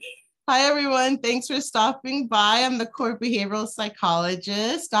Hi, everyone. Thanks for stopping by. I'm the core behavioral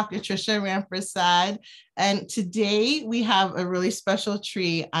psychologist, Dr. Trisha Ramprasad. And today we have a really special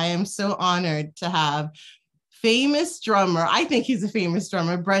treat. I am so honored to have famous drummer, I think he's a famous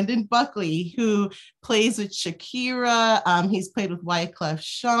drummer, Brendan Buckley, who plays with Shakira. He's played with Wyclef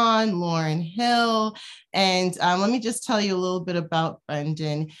Jean, Lauryn Hill. And let me just tell you a little bit about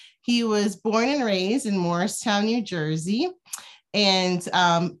Brendan. He was born and raised in Morristown, New Jersey, and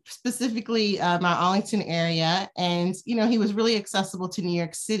specifically Mount Arlington area. And, you know, he was really accessible to New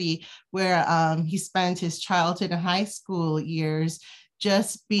York City, where he spent his childhood and high school years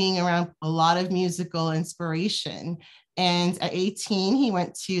just being around a lot of musical inspiration. And at 18, he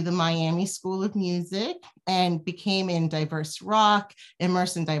went to the Miami School of Music and became immersed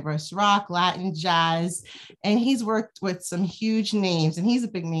in diverse rock, Latin jazz. And he's worked with some huge names, and he's a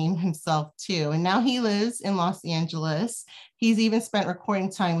big name himself too. And now he lives in Los Angeles. He's even spent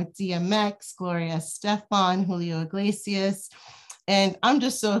recording time with DMX, Gloria Estefan, Julio Iglesias. And I'm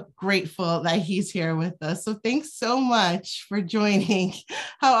just so grateful that he's here with us. So thanks so much for joining.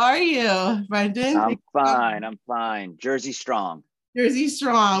 How are you, Brendan? I'm fine. Jersey strong. Jersey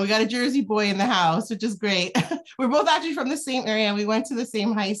strong. We got a Jersey boy in the house, which is great. We're both actually from the same area. We went to the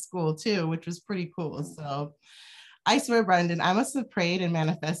same high school too, which was pretty cool. So I swear, Brendan, I must have prayed and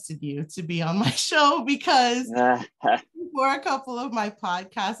manifested you to be on my show, because for a couple of my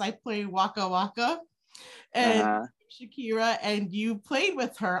podcasts, I played Waka Waka and Shakira, and you played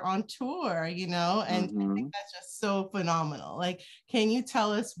with her on tour, you know, and I think that's just so phenomenal. Like, can you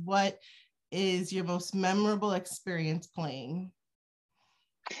tell us what is your most memorable experience playing?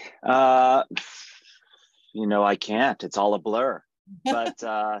 I can't. It's all a blur.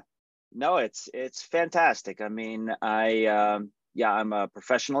 But no, it's fantastic. I mean, I'm a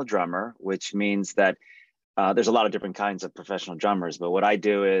professional drummer, which means that there's a lot of different kinds of professional drummers. But what I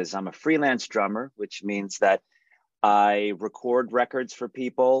do is I'm a freelance drummer, which means that I record records for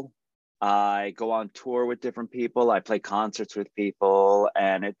people. I go on tour with different people. I play concerts with people,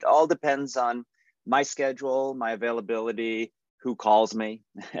 and it all depends on my schedule, my availability, who calls me.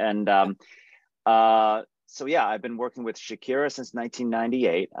 And so yeah, I've been working with Shakira since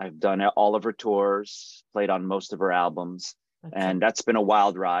 1998. I've done all of her tours, played on most of her albums. That's been a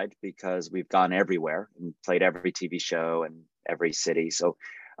wild ride, because we've gone everywhere and played every TV show and every city. So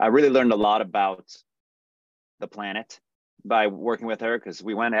I really learned a lot about the planet by working with her, because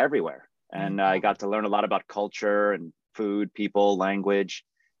we went everywhere. And I got to learn a lot about culture and food, people, language.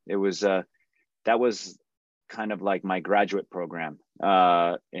 It was that was kind of like my graduate program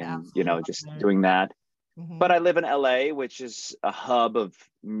just doing that. But I live in LA, which is a hub of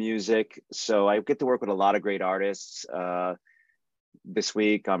music. So I get to work with a lot of great artists. This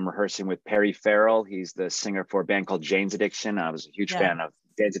week, I'm rehearsing with Ferrel. He's the singer for a band called Jane's Addiction. I was a huge fan of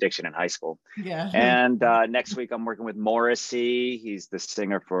Jane's Addiction in high school. And next week, I'm working with Morrissey. He's the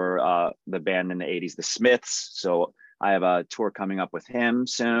singer for the band in the 80s, The Smiths. So I have a tour coming up with him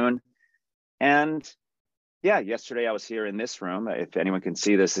soon. And yeah, yesterday I was here in this room. If anyone can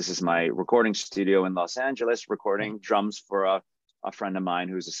see this, this is my recording studio in Los Angeles, recording drums for a friend of mine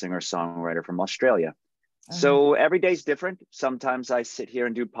who's a singer-songwriter from Australia. So every day's different. Sometimes I sit here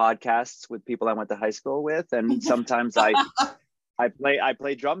and do podcasts with people I went to high school with, and sometimes I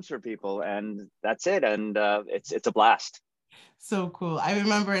play drums for people, and that's it. And it's a blast. So cool. I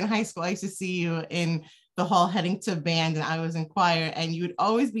remember in high school, I used to see you in the hall heading to band, and I was in choir, and you would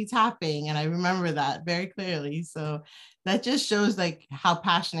always be tapping. And I remember that very clearly. So that just shows like how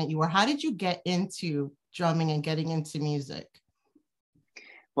passionate you were. How did you get into drumming and getting into music?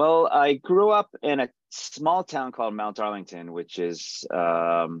 Well, I grew up in a small town called Mount Arlington, which is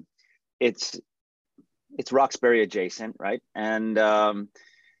it's Roxbury adjacent, right? And I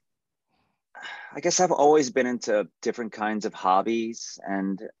guess I've always been into different kinds of hobbies.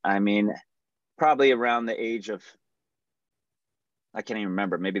 And I mean, probably around the age of, I can't even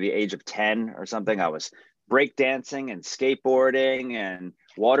remember, maybe the age of 10 or something, I was breakdancing and skateboarding and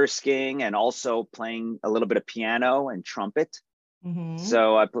water skiing, and also playing a little bit of piano and trumpet.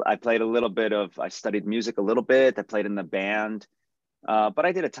 So I played a little bit I studied music a little bit. I played in the band, but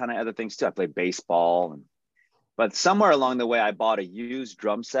I did a ton of other things too. I played baseball. But somewhere along the way, I bought a used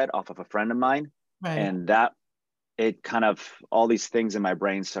drum set off of a friend of mine. And it kind of, all these things in my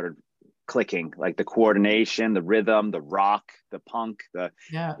brain started clicking, like the coordination, the rhythm, the rock, the punk,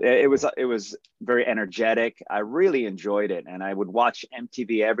 it was very energetic. I really enjoyed it. And I would watch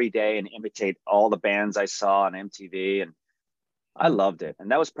MTV every day and imitate all the bands I saw on MTV. And I loved it.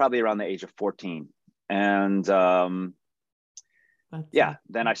 And that was probably around the age of 14. And then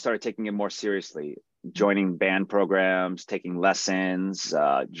I started taking it more seriously. joining band programs, taking lessons,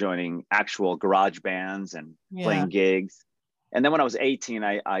 joining actual garage bands and playing gigs. And then when I was 18,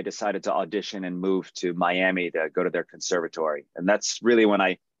 I decided to audition and move to Miami to go to their conservatory. And that's really when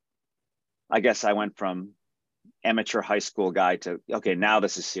I guess I went from amateur high school guy to, okay, now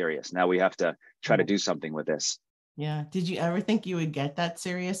this is serious. Now we have to try to do something with this. Yeah. Did you ever think you would get that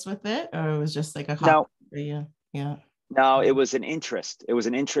serious with it, or it was just like a hobby No, for you? Yeah. no, it was an interest. It was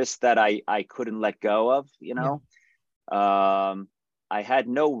an interest that I couldn't let go of, you know. I had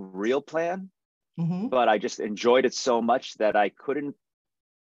no real plan, but I just enjoyed it so much that I couldn't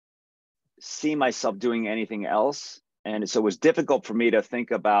see myself doing anything else. And so it was difficult for me to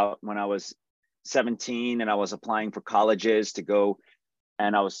think about when I was 17 and I was applying for colleges to go,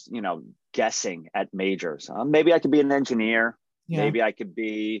 and I was, you know, guessing at majors. Maybe I could be an engineer. Maybe I could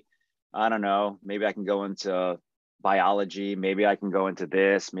be, I don't know, maybe I can go into biology. Maybe I can go into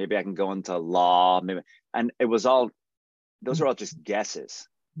this. Maybe I can go into law. Maybe, and it was all, those are all just guesses.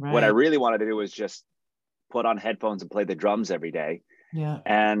 Right. What I really wanted to do was just put on headphones and play the drums every day. Yeah.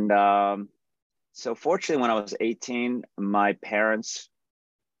 And so fortunately, when I was 18, my parents,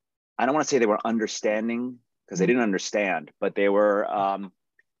 I don't want to say they were understanding, because they didn't understand, but they were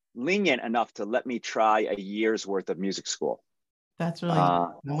lenient enough to let me try a year's worth of music school. That's really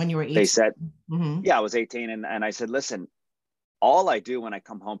when you were 18. They said, yeah, I was 18. And I said, listen, all I do when I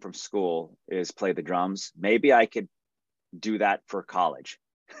come home from school is play the drums. Maybe I could do that for college.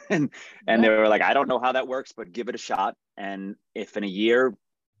 and they were like, I don't know how that works, but give it a shot. And if in a year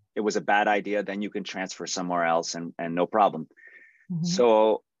it was a bad idea, then you can transfer somewhere else and no problem.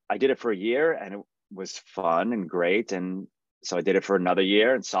 So I did it for a year and it was fun and great. And so I did it for another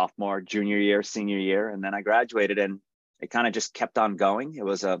year, and sophomore, junior year, senior year. And then I graduated, and it kind of just kept on going. It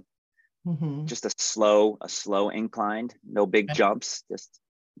was just a slow incline, no big jumps, just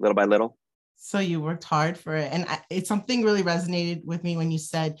little by little. So you worked hard for it. And it's something really resonated with me when you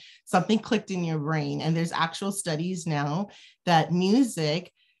said something clicked in your brain. And there's actual studies now that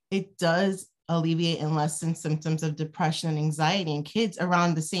music, it does alleviate and lessen symptoms of depression and anxiety in kids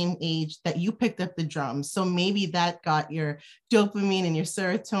around the same age that you picked up the drums. So maybe that got your dopamine and your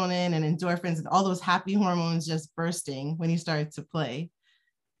serotonin and endorphins and all those happy hormones just bursting when you started to play.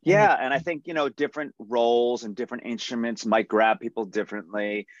 Yeah. And I think, you know, different roles and different instruments might grab people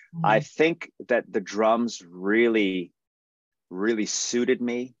differently. I think that the drums really, really suited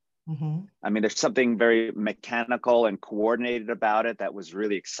me. I mean, there's something very mechanical and coordinated about it that was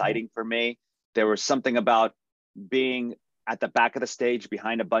really exciting for me. There was something about being at the back of the stage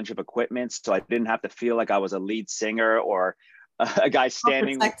behind a bunch of equipment, so I didn't have to feel like I was a lead singer or a guy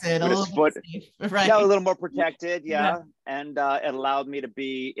standing with his foot. Right. Yeah, a little more protected. Yeah. And it allowed me to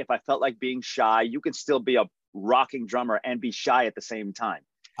be, if I felt like being shy, you can still be a rocking drummer and be shy at the same time.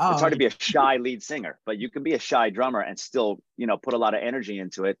 It's hard to be a shy lead singer, but you can be a shy drummer and still, you know, put a lot of energy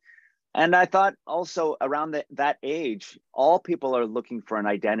into it. And I thought also around that age, all people are looking for an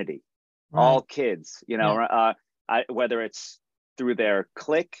identity. Right. All kids, you know, whether it's through their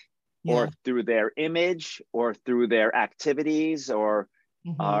clique or through their image or through their activities or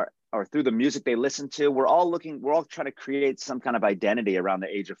through the music they listen to, we're all trying to create some kind of identity around the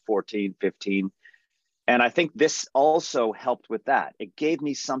age of 14, 15. And I think this also helped with that. It gave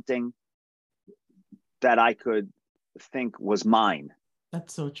me something that I could think was mine.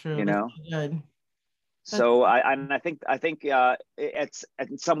 That's so true. You know? That's so good. So I think it's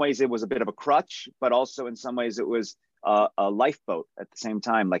in some ways it was a bit of a crutch, but also in some ways it was a lifeboat at the same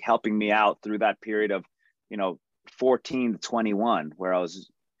time, like helping me out through that period of, you know, 14 to 21, where I was,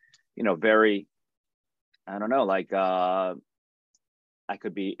 you know, very, I don't know, like I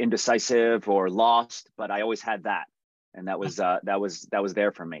could be indecisive or lost, but I always had that, and that was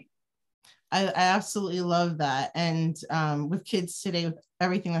there for me. I absolutely love that. And with kids today, with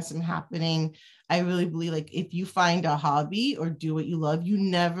everything that's been happening, I really believe, like, if you find a hobby or do what you love, you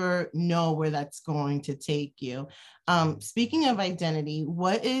never know where that's going to take you. Speaking of identity,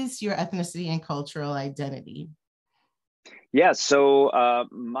 what is your ethnicity and cultural identity? Yeah, so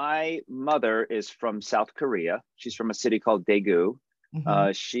my mother is from South Korea. She's from a city called Daegu.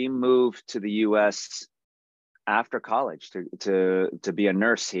 She moved to the U.S. after college to be a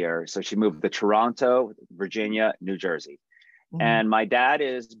nurse here. So she moved to Toronto, Virginia, New Jersey. And my dad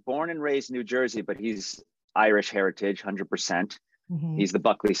is born and raised New Jersey, but he's Irish heritage, 100%. He's the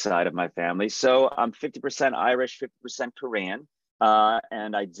Buckley side of my family. So I'm 50% Irish, 50% Korean.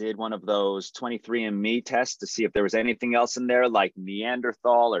 And I did one of those 23andMe tests to see if there was anything else in there, like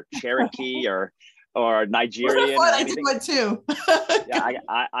Neanderthal or Cherokee or Nigerian or anything. I did one too. Yeah,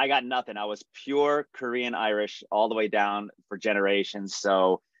 I got nothing. I was pure Korean Irish all the way down for generations.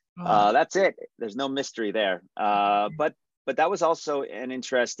 So Wow. That's it. There's no mystery there. But that was also an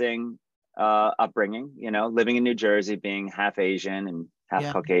interesting upbringing. You know, living in New Jersey, being half Asian and half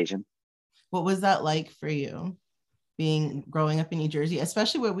Yeah. Caucasian. What was that like for you, being growing up in New Jersey,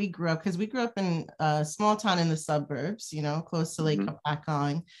 especially where we grew up? Because we grew up in a small town in the suburbs, you know, close to Lake Mm-hmm.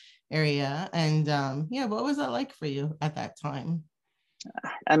 Kapakong area. And yeah, what was that like for you at that time?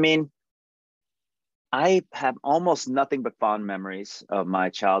 I mean, I have almost nothing but fond memories of my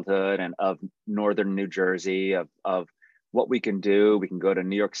childhood and of northern New Jersey, of what we can do. We can go to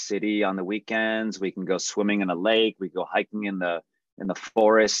New York City on the weekends. We can go swimming in a lake. We go hiking in the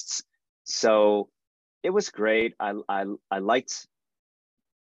forests. So it was great. I liked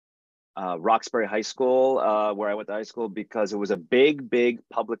Roxbury High School, where I went to high school, because it was a big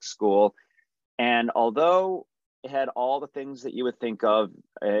public school. And although it had all the things that you would think of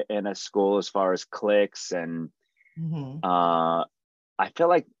in a school as far as cliques and Mm-hmm. I feel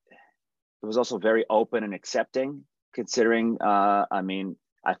like it was also very open and accepting, considering I mean,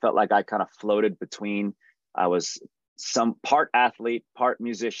 I felt like I kind of floated between, I was some part athlete, part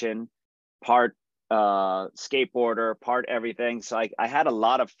musician, part skateboarder, part everything. So I had a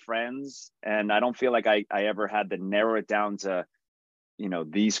lot of friends, and I don't feel like I ever had to narrow it down to, you know,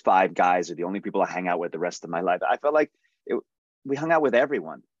 these five guys are the only people I hang out with the rest of my life. I felt like we hung out with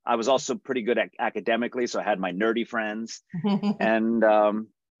everyone. I was also pretty good at academically, so I had my nerdy friends, and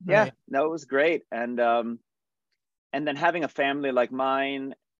yeah, Right. no, it was great. And then having a family like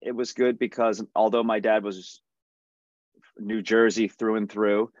mine, it was good because although my dad was New Jersey through and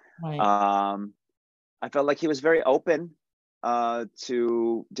through, Right. um, I felt like he was very open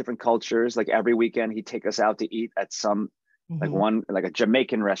to different cultures. Like every weekend, he'd take us out to eat at some, like Mm-hmm. one, like a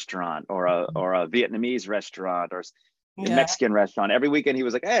Jamaican restaurant or a Vietnamese restaurant or a Yeah. Mexican restaurant. Every weekend, he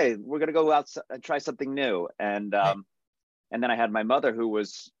was like, "Hey, we're gonna go out and try something new." Right. And then I had my mother, who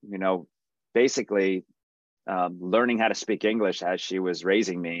was, you know, basically learning how to speak English as she was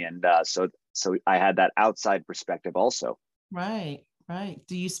raising me, and so I had that outside perspective also. Right. Right.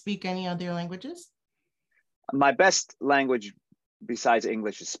 Do you speak any other languages? My best language besides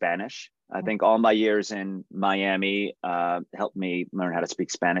English is Spanish. I think all my years in Miami helped me learn how to speak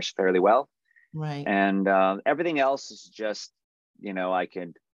Spanish fairly well. Right. And everything else is just, you know, I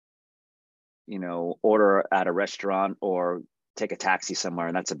could, you know, order at a restaurant or take a taxi somewhere,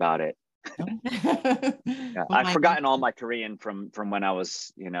 and that's about it. Yeah, Well, I've my forgotten all my Korean from when I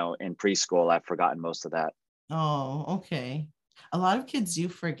was, you know, in preschool. I've forgotten most of that. Oh, okay. A lot of kids do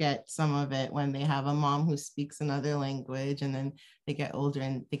forget some of it when they have a mom who speaks another language and then they get older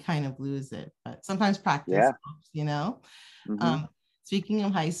and they kind of lose it. But sometimes practice Yeah. helps, you know? Hmm. Um, Speaking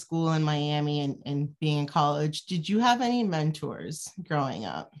of high school in Miami and being in college, did you have any mentors growing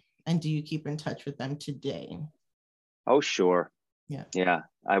up? And do you keep in touch with them today? Oh, sure. Yeah. Yeah.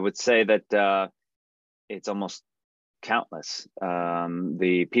 I would say that it's almost countless.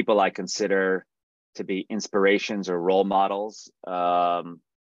 The people I consider to be inspirations or role models, uh,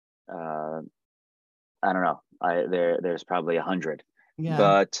 I don't know. There's probably 100, Yeah.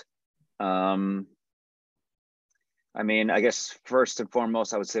 but um, I mean, I guess first and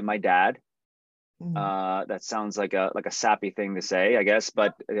foremost, I would say my dad. Mhm. That sounds like a sappy thing to say, I guess,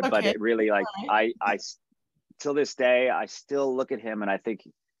 but Okay. it really, like, All right. till this day I still look at him and I think,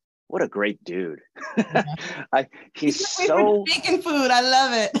 what a great dude. Yeah. I He's he's my favorite so, vegan food. I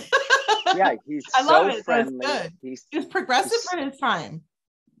love it. yeah, he's I love so it. That's friendly. good. He was progressive He's for his time. Back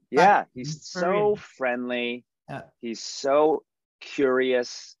Yeah, he's then, for real. so friendly. Yeah. He's so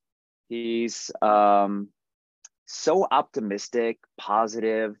curious. He's so optimistic,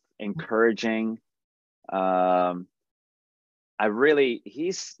 positive, encouraging. Um,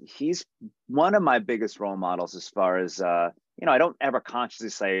 he's one of my biggest role models as far as you know, I don't ever consciously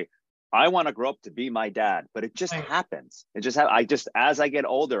say I want to grow up to be my dad, but it just Right. happens. I just, as I get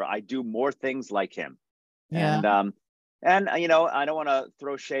older, I do more things like him. Yeah. And you know, I don't want to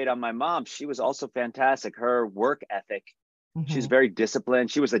throw shade on my mom. She was also fantastic. Her work ethic, she's Mhm. very disciplined.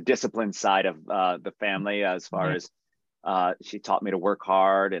 She was the disciplined side of the family, as far Right. as she taught me to work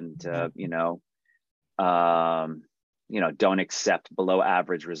hard and Yeah. to, um, don't accept below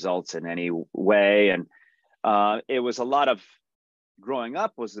average results in any way. And it was a lot of, growing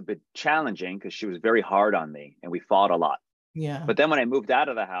up was a bit challenging because she was very hard on me and we fought a lot. Yeah. But then when I moved out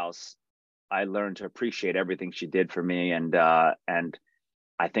of the house, I learned to appreciate everything she did for me, and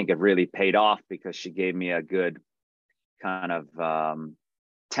I think it really paid off because she gave me a good kind of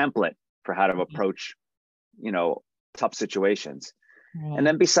template for how to approach, you know, tough situations. And Right.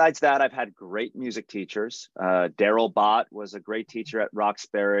 then besides that, I've had great music teachers. Daryl Bott was a great teacher at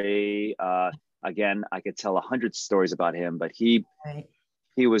Roxbury. Again, I could tell 100 stories about him, but he Right.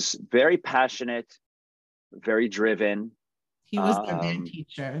 He was very passionate, very driven. He was the band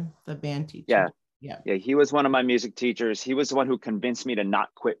teacher, the band teacher. Yeah. Yeah. Yeah. He was one of my music teachers. He was the one who convinced me to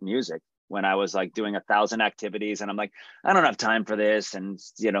not quit music when I was like doing 1,000 activities. And I'm like, I don't have time for this. And,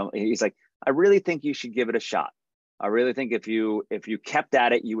 you know, he's like, I really think you should give it a shot. I really think if you kept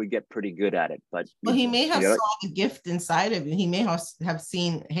at it, you would get pretty good at it. But well, he may have saw the gift inside of you. He may have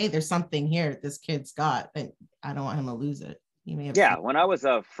seen, hey, there's something here this kid's got, and I don't want him to lose it. He may have. Yeah, when I was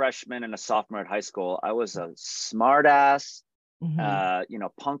a freshman and a sophomore at high school, I was a smart ass, you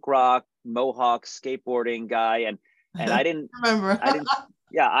know, punk rock, mohawk, skateboarding guy, and I didn't remember.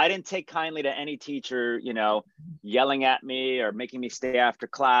 I didn't take kindly to any teacher, you know, yelling at me or making me stay after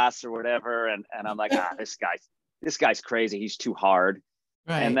class or whatever. And I'm like, this guy's crazy. He's too hard.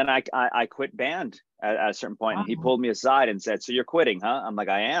 Right. And then I quit band at a certain point, and he pulled me aside and said, "So you're quitting, huh?" I'm like,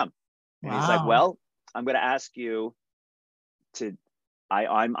 "I am." And he's like, "Well, I'm going to ask you to,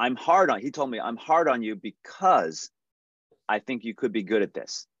 I'm hard on," he told me, "I'm hard on you because I think you could be good at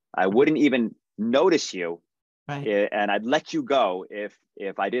this. I wouldn't even notice you, and I'd let you go if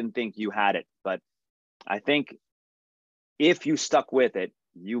I didn't think you had it. But I think if you stuck with it,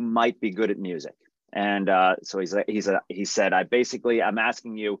 you might be good at music." And so he said, I'm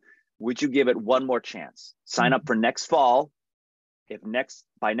asking you, would you give it one more chance? Sign up for next fall. If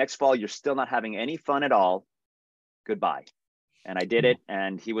by next fall you're still not having any fun at all, goodbye. And I did it,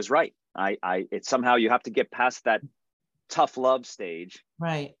 and he was right. It's somehow you have to get past that tough love stage,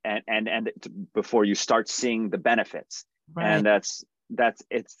 right? And before you start seeing the benefits, and it's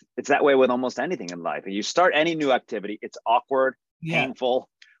that way with almost anything in life. You start any new activity, it's awkward, painful.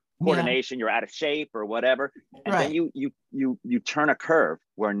 Coordination, you're out of shape or whatever, and then you turn a curve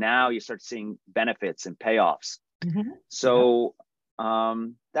where now you start seeing benefits and payoffs. So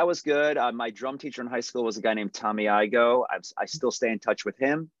that was good. My drum teacher in high school was a guy named Tommy Igo. I still stay in touch with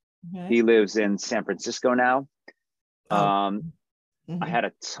him. He lives in San Francisco now. I had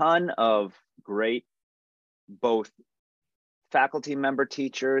a ton of great both faculty member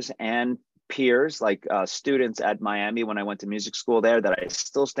teachers and peers, like students at Miami when I went to music school there, that I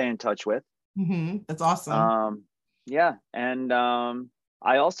still stay in touch with. That's awesome. Yeah. And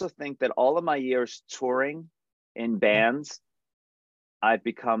I also think that all of my years touring in bands, I've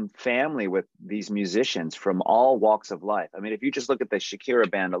become family with these musicians from all walks of life. I mean, if you just look at the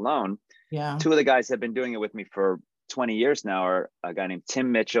Shakira band alone, two of the guys have been doing it with me for 20 years now are a guy named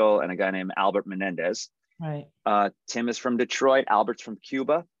Tim Mitchell and a guy named Albert Menendez. Tim is from Detroit, Albert's from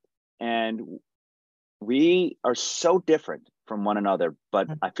Cuba. And we are so different from one another, but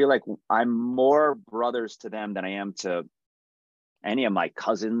I feel like I'm more brothers to them than I am to any of my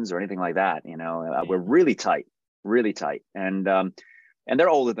cousins or anything like that. You know, we're really tight, and they're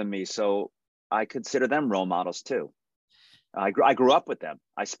older than me, so I consider them role models too. I grew up with them.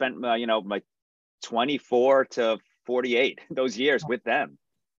 I spent you know, my 24 to 48 those years with them.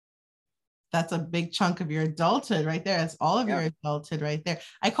 That's a big chunk of your adulthood right there. That's all of your adulthood right there.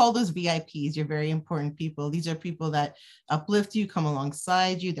 I call those VIPs. You're very important people. These are people that uplift you, come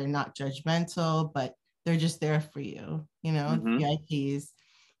alongside you. They're not judgmental, but they're just there for you, you know, VIPs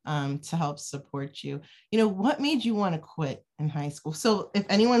to help support you. You know, what made you want to quit in high school? So if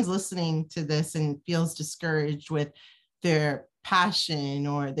anyone's listening to this and feels discouraged with their passion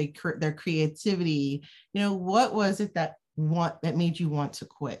or their creativity, you know, what was it that made you want to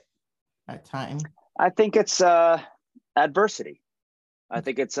quit? Time? I think it's adversity. I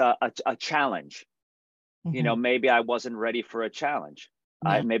think it's a challenge. You know, maybe I wasn't ready for a challenge.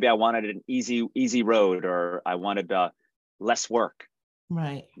 Maybe I wanted an easy road, or I wanted less work.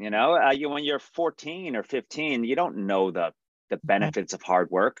 Right. You know, when you're 14 or 15, you don't know the benefits of hard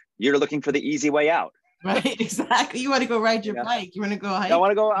work. You're looking for the easy way out. Right, exactly. You want to go ride your bike. You want to go hike. I want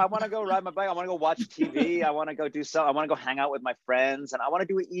to go ride my bike. I want to go watch TV. I want to go do something. I want to go hang out with my friends, and I want to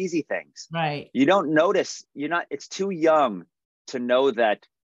do easy things. Right. You don't notice. It's too young to know that,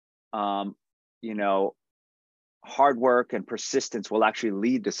 you know, hard work and persistence will actually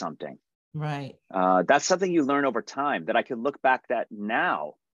lead to something. Right. That's something you learn over time, that I can look back at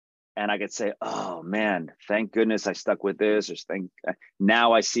now, and I could say, oh man, thank goodness I stuck with this, or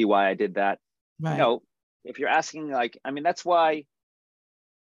now I see why I did that. Right. You know, if you're asking, like, I mean, that's why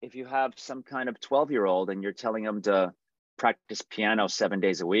if you have some kind of 12-year-old and you're telling him to practice piano 7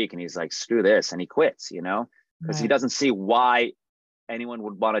 days a week, and he's like, screw this, and he quits, you know, because he doesn't see why anyone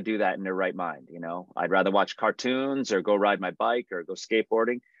would want to do that in their right mind. You know, I'd rather watch cartoons or go ride my bike or go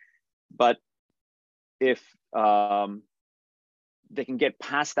skateboarding. But if they can get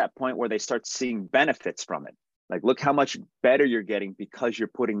past that point where they start seeing benefits from it, like, look how much better you're getting because you're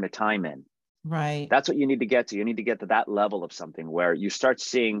putting the time in. Right. That's what you need to get to. You need to get to that level of something where you start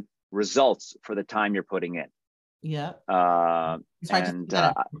seeing results for the time you're putting in. Yeah. Uh, It's hard to see and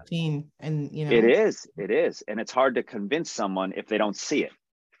that at 14 and, it is. And it's hard to convince someone if they don't see it,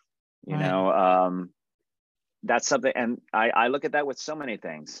 you right. know, that's something. And I look at that with so many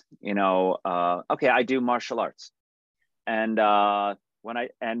things, okay, I do martial arts, and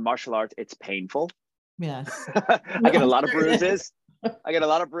and martial arts, it's painful. Yes. I get a lot of bruises.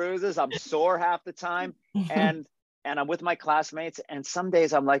 I'm sore half the time. And I'm with my classmates. And some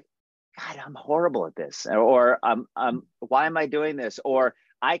days I'm like, God, I'm horrible at this. Or why am I doing this? Or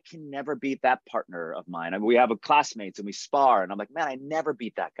I can never beat that partner of mine. I mean, we have a classmates and we spar. And I'm like, man, I never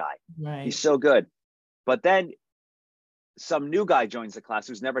beat that guy. Right. He's so good. But then some new guy joins the class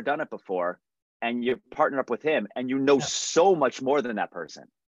who's never done it before. And you partner up with him and so much more than that person.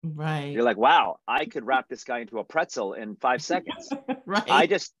 Right. You're like, wow, I could wrap this guy into a pretzel in 5 seconds. Right.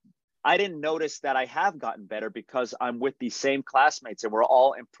 I didn't notice that I have gotten better because I'm with these same classmates and we're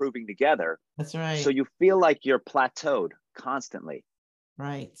all improving together. That's right. So you feel like you're plateaued constantly.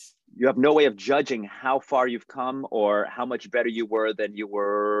 Right. You have no way of judging how far you've come or how much better you were than you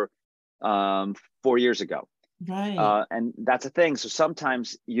were 4 years ago. Right. And that's a thing. So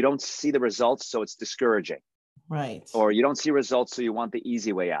sometimes you don't see the results, so it's discouraging. Right. Or you don't see results, so you want the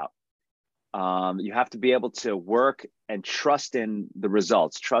easy way out. You have to be able to work and trust in the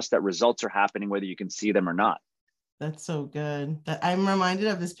results, trust that results are happening, whether you can see them or not. That's so good. I'm reminded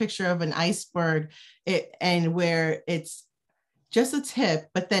of this picture of an iceberg, and where it's just a tip,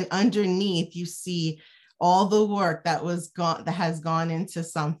 but then underneath you see all the work that has gone into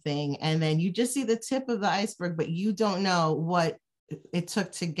something. And then you just see the tip of the iceberg, but you don't know what it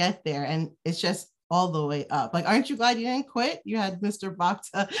took to get there. And it's just all the way up. Like, aren't you glad you didn't quit? You had Mr. Bach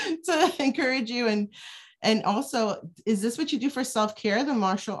to encourage you. And also, is this what you do for self-care, the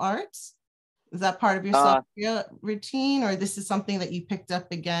martial arts? Is that part of your self-care routine, or this is something that you picked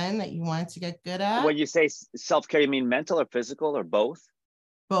up again that you wanted to get good at? When you say self-care, you mean mental or physical or both?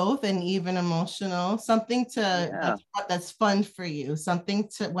 Both, and even emotional. Something that's fun for you. Something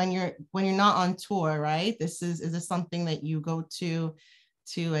to when you're not on tour, right? Is this something that you go to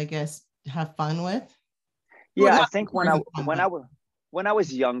I guess have fun with? Yeah, I think when I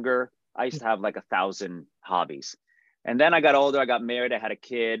was younger, I used to have like 1,000 hobbies. And then I got older, I got married, I had a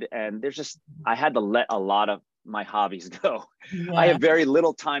kid, and I had to let a lot of my hobbies go. Yeah. I have very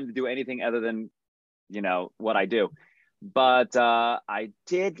little time to do anything other than, what I do. But I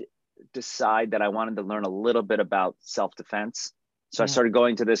did decide that I wanted to learn a little bit about self-defense. So I started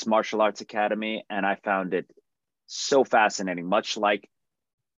going to this martial arts academy, and I found it so fascinating, much like,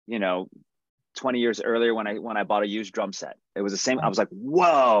 20 years earlier when I bought a used drum set. It was the same. I was like,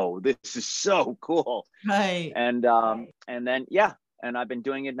 whoa, this is so cool. Right. And then, and I've been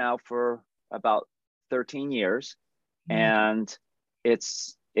doing it now for about 13 years. And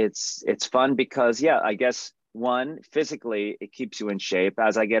it's fun because, I guess, one, physically, it keeps you in shape.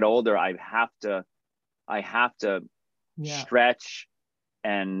 As I get older, I have to stretch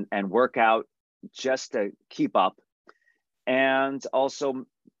and work out just to keep up. And also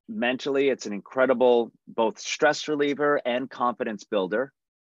mentally, it's an incredible both stress reliever and confidence builder.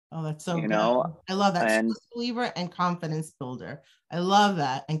 Oh, that's so good. I love that. Stress reliever and confidence builder. I love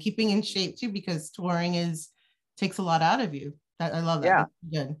that. And keeping in shape too, because touring takes a lot out of you. I love that. Yeah.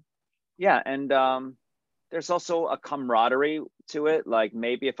 That's good. Yeah. And there's also a camaraderie to it. Like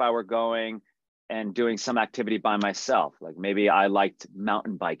maybe if I were going and doing some activity by myself, like maybe I liked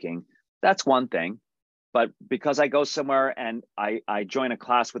mountain biking, that's one thing. But because I go somewhere and I join a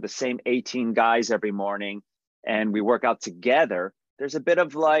class with the same 18 guys every morning and we work out together, there's a bit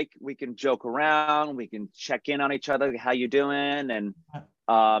of like, we can joke around, we can check in on each other, how you doing? And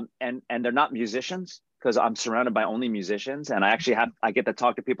they're not musicians, because I'm surrounded by only musicians, and I get to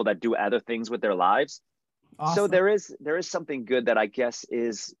talk to people that do other things with their lives. Awesome. So there is something good that I guess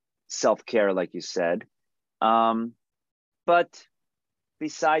is self-care, like you said. But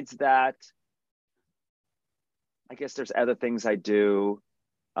besides that, I guess there's other things I do.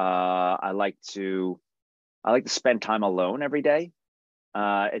 I like to spend time alone every day.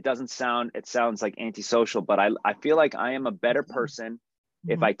 It sounds like antisocial, but I feel like I am a better person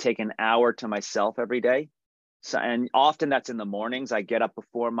if I take an hour to myself every day. So, and often that's in the mornings. I get up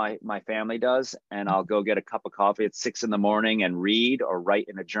before my family does, and I'll go get a cup of coffee at 6 a.m. and read or write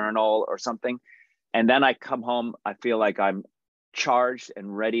in a journal or something. And then I come home, I feel like I'm charged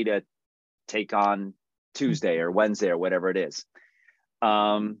and ready to take on Tuesday or Wednesday or whatever it is.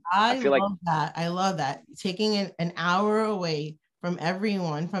 I love that. Taking an hour away from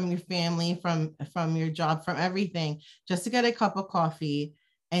everyone, from your family, from your job, from everything, just to get a cup of coffee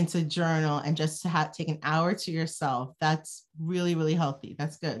and to journal and just to take an hour to yourself. That's really, really healthy.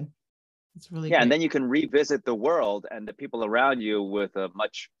 That's good. It's really Yeah. great. And then you can revisit the world and the people around you with a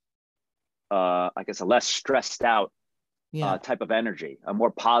much, I guess, a less stressed out type of energy, a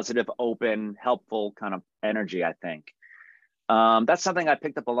more positive, open, helpful kind of energy, I think. That's something I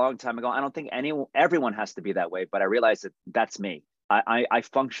picked up a long time ago. I don't think everyone has to be that way, but I realized that that's me. I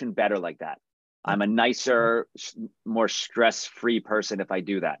function better like that. I'm a nicer, more stress-free person if I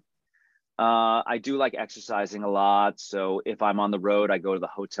do that. I do like exercising a lot. So if I'm on the road, I go to the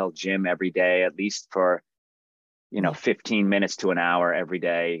hotel gym every day, at least for, 15 minutes to an hour every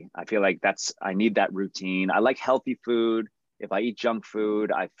day. I feel like I need that routine. I like healthy food. If I eat junk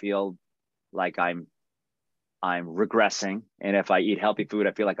food, I feel like I'm regressing. And if I eat healthy food,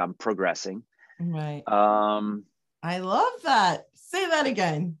 I feel like I'm progressing. Right. I love that. Say that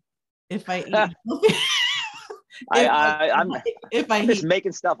again. If I eat healthy, I'm just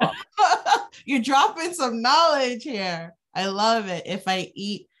making stuff up. You're dropping some knowledge here. I love it. If I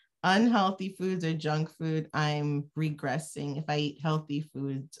eat unhealthy foods or junk food, I'm regressing. If I eat healthy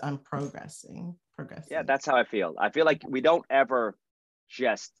foods, I'm progressing. Yeah, that's how I feel. I feel like we don't ever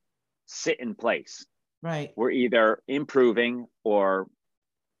just sit in place. Right. We're either improving or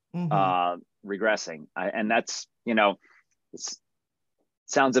regressing. And that's, it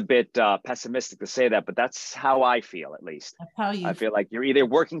sounds a bit pessimistic to say that, but that's how I feel, at least. I feel like you're either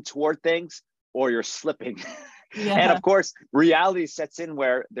working toward things or you're slipping. Yeah. And of course, reality sets in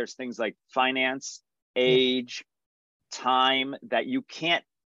where there's things like finance, age, time, that you can't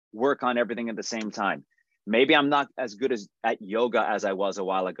work on everything at the same time. Maybe I'm not as good at yoga as I was a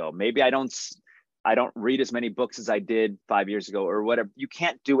while ago. Maybe I don't read as many books as I did 5 years ago or whatever. You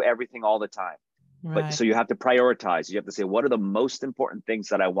can't do everything all the time. Right. But so you have to prioritize. You have to say, what are the most important things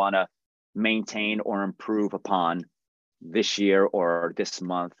that I want to maintain or improve upon this year or this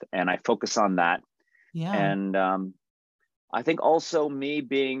month? And I focus on that. Yeah. And I think also me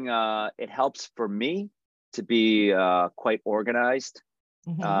being, it helps for me to be quite organized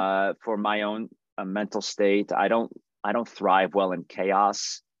for my own mental state. I don't thrive well in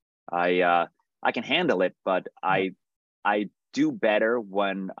chaos. I can handle it, but I do better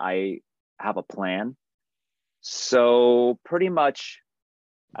when I have a plan. So pretty much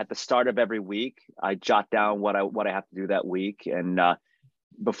at the start of every week, I jot down what I have to do that week. And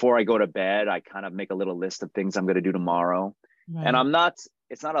before I go to bed, I kind of make a little list of things I'm going to do tomorrow. Right. And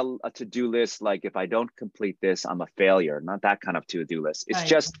it's not a to-do list. Like if I don't complete this, I'm a failure. Not that kind of to-do list. It's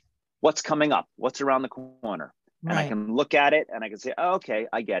just what's coming up, what's around the corner. And I can look at it and I can say, oh, okay,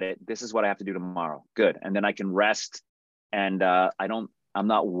 I get it. This is what I have to do tomorrow. Good. And then I can rest. And I'm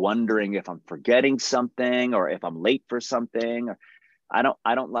not wondering if I'm forgetting something or if I'm late for something. Or I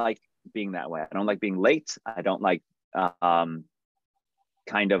don't like being that way. I don't like being late. I don't like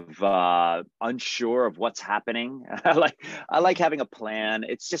kind of unsure of what's happening. I like having a plan.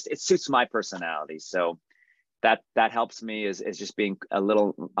 It suits my personality. So that helps me is just being a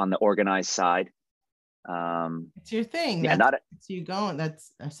little on the organized side. It's your thing. Yeah, it's you going.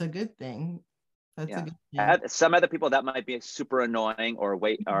 That's a good thing. That's a good thing. Some other people that might be super annoying or a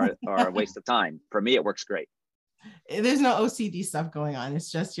waste of time. For me, it works great. There's no OCD stuff going on.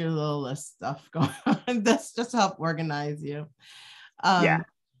 It's just your little list stuff going on. That's just to help organize you.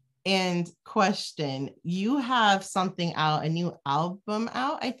 And question, you have something out, a new album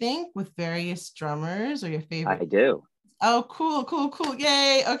out, I think, with various drummers or your favorite? I do. Oh, cool.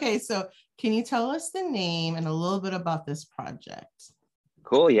 Yay. Okay, so can you tell us the name and a little bit about this project?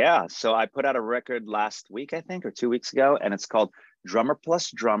 Cool, yeah. So I put out a record last week, I think, or 2 weeks ago, and it's called Drummer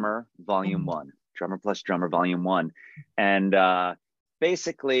Plus Drummer Volume 1. Drummer Plus Drummer Volume 1. And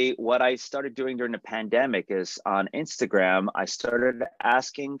basically what I started doing during the pandemic is on Instagram, I started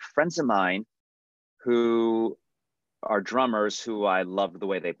asking friends of mine who are drummers who I loved the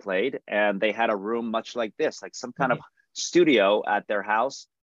way they played, and they had a room much like this, like some kind of studio at their house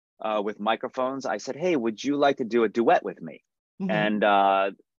with microphones. I said, hey, would you like to do a duet with me? And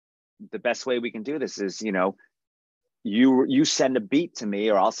the best way we can do this is, you send a beat to me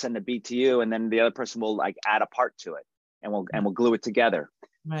or I'll send a beat to you, and then the other person will like add a part to it and we'll glue it together.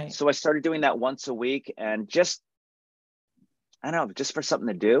 Right. So I started doing that once a week, and just for something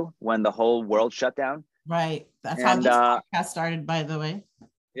to do when the whole world shut down. Right. That's how this podcast started, by the way.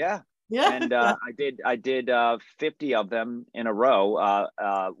 Yeah. Yeah. And I did 50 of them in a row,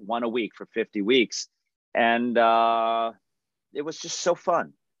 one a week for 50 weeks. And it was just so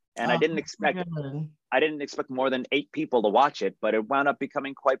fun. And I didn't expect more than 8 people to watch it, but it wound up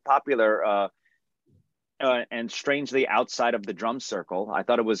becoming quite popular and strangely outside of the drum circle. I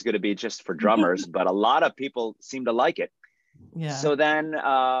thought it was going to be just for drummers, but a lot of people seem to like it. Yeah. So then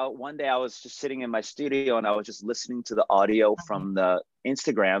one day I was just sitting in my studio and I was just listening to the audio from the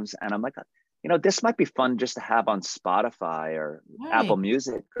Instagrams. And I'm like, this might be fun just to have on Spotify or Right. Apple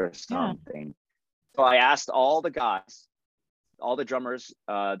Music or Yeah. something. So I asked all the guys, all the drummers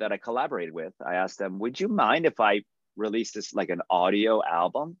that I collaborated with, I asked them, would you mind if I release this like an audio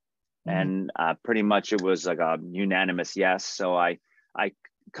album? Mhm. And pretty much it was like a unanimous yes. So I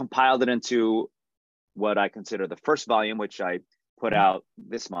compiled it into what I consider the first volume, which I put out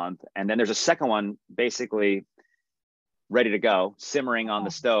this month. And then there's a second one basically ready to go, simmering on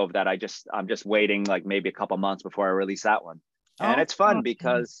the stove that I'm just waiting like maybe a couple months before I release that one. And Oh, it's fun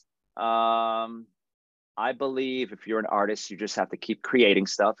because I believe if you're an artist, you just have to keep creating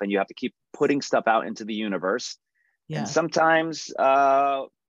stuff and you have to keep putting stuff out into the universe. And yeah. sometimes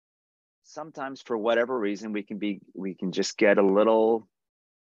for whatever reason, we can just get a little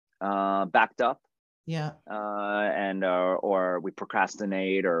backed up. Yeah. Or we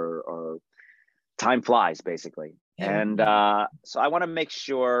procrastinate or time flies basically. Yeah. And so I want to make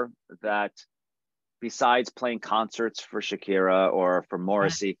sure that besides playing concerts for Shakira or for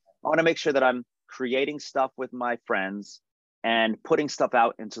Morrissey, I want to make sure that I'm creating stuff with my friends and putting stuff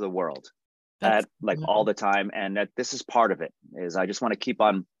out into the world That's at like all the time. And that this is part of it, is I just want to keep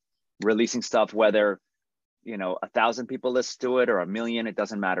on releasing stuff, whether 1,000 people listen to it or 1,000,000, it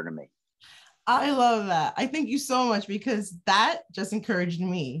doesn't matter to me. I love that. I thank you so much because that just encouraged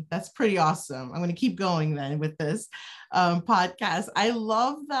me. That's pretty awesome. I'm going to keep going then with this podcast. I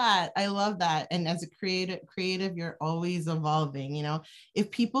love that. I love that. And as a creative, you're always evolving. If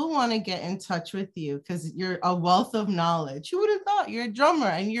people want to get in touch with you because you're a wealth of knowledge, who would have thought you're a drummer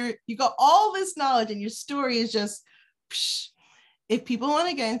and you got all this knowledge and your story is just. Psh. If people want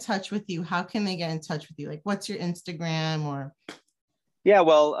to get in touch with you, how can they get in touch with you? Like, what's your Instagram or? Yeah,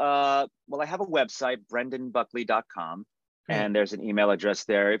 well, I have a website, brendanbuckley.com, and there's an email address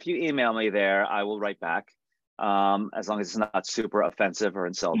there. If you email me there, I will write back. As long as it's not super offensive or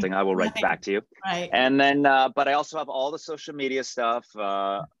insulting, I will write back to you. Right. And then, but I also have all the social media stuff.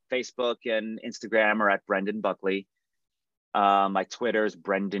 Facebook and Instagram are at Brendan Buckley. My Twitter is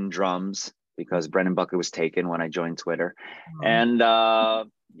Brendan Drums because Brendan Buckley was taken when I joined Twitter. And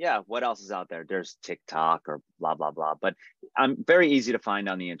yeah, what else is out there? There's TikTok or blah, blah, blah. But I'm very easy to find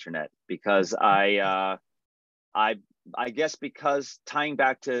on the internet because I guess because tying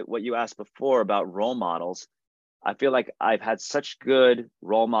back to what you asked before about role models, I feel like I've had such good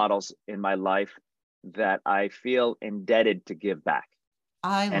role models in my life that I feel indebted to give back.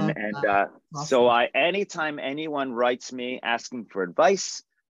 I love that. Awesome. So anytime anyone writes me asking for advice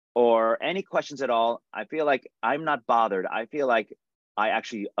or any questions at all, I feel like I'm not bothered. I feel like I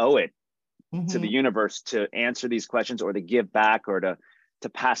actually owe it to the universe to answer these questions or to give back or to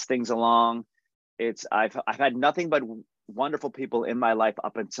pass things along. I've had nothing but wonderful people in my life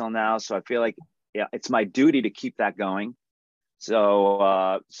up until now. So I feel like it's my duty to keep that going.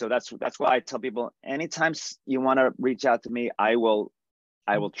 So that's why I tell people anytime you want to reach out to me, I will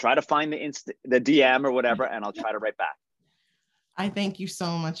try to find the DM or whatever, and I'll try to write back. I thank you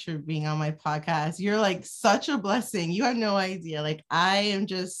so much for being on my podcast. You're like such a blessing. You have no idea. Like I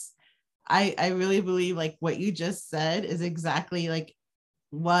really believe like what you just said is exactly like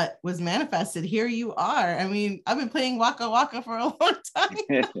what was manifested. Here you are. I mean, I've been playing Waka Waka for a long time.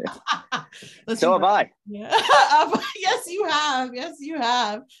 So have I. Yeah. Yes, you have. Yes, you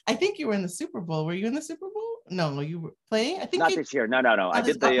have. I think you were in the Super Bowl. Were you in the Super Bowl? No, you were playing. I think not this year. No. I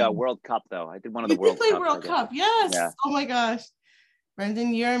did the World Cup though. I did one of the World Cup. You did play World Cup. Yes. Yeah. Oh my gosh.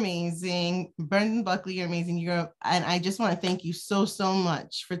 Brendan, you're amazing. Brendan Buckley, you're amazing. And I just want to thank you so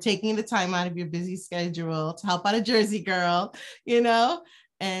much for taking the time out of your busy schedule to help out a Jersey girl,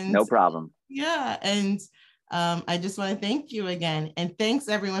 and no problem. Yeah. And I just want to thank you again. And thanks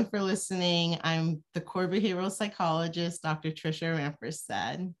everyone for listening. I'm the core behavioral psychologist, Dr. Trisha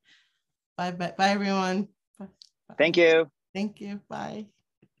Rampersad. Bye, everyone. Bye. Thank you. Thank you. Bye.